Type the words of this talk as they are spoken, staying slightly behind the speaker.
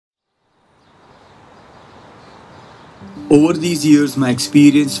Over these years, my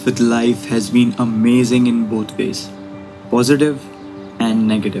experience with life has been amazing in both ways, positive and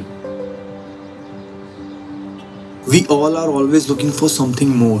negative. We all are always looking for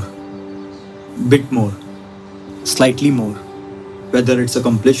something more, bit more, slightly more, whether it's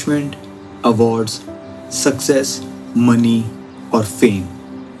accomplishment, awards, success, money, or fame.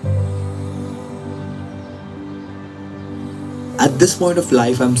 At this point of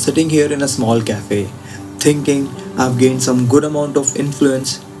life, I'm sitting here in a small cafe, thinking I've gained some good amount of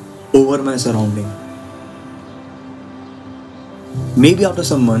influence over my surrounding. Maybe after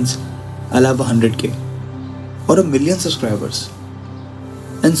some months, I'll have 100k or a million subscribers,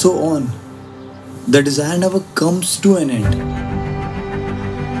 and so on. The desire never comes to an end.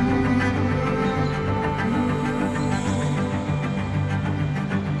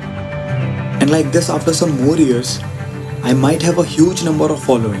 And like this, after some more years, I might have a huge number of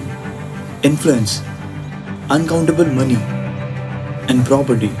following, influence, uncountable money, and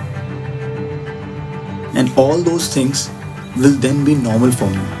property. And all those things will then be normal for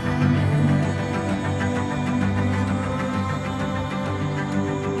me.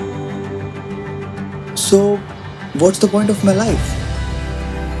 So, what's the point of my life?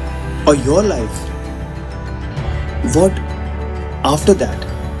 Or your life? What after that?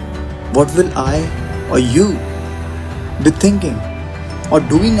 What will I or you be thinking or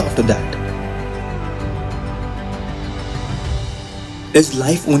doing after that? Is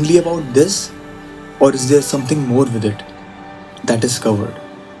life only about this, or is there something more with it that is covered?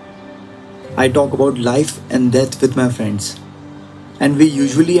 I talk about life and death with my friends, and we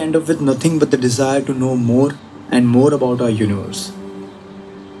usually end up with nothing but the desire to know more and more about our universe.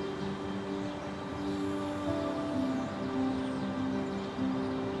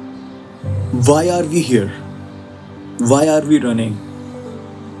 Why are we here? Why are we running?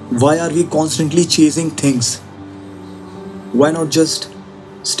 Why are we constantly chasing things? Why not just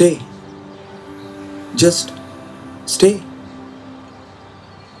stay? Just stay.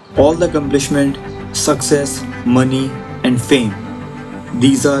 All the accomplishment, success, money, and fame,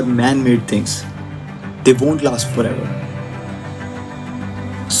 these are man-made things. They won't last forever.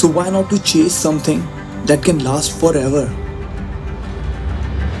 So why not to chase something that can last forever?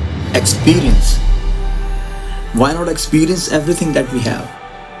 Experience. Why not experience everything that we have,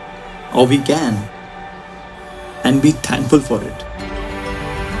 or we can, and be thankful for it?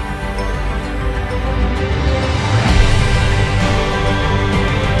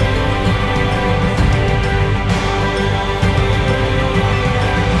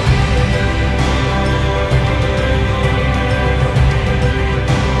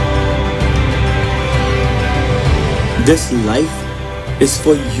 This life is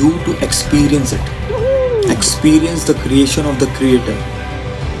for you to experience it. Experience the creation of the Creator,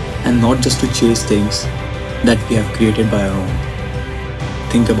 and not just to chase things that we have created by our own.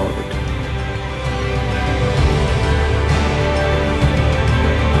 Think about it.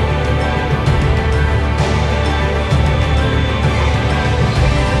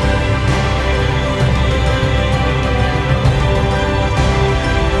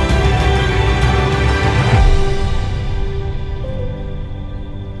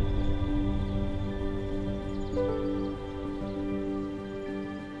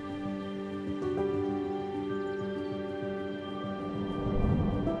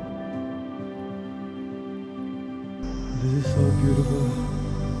 This is so beautiful.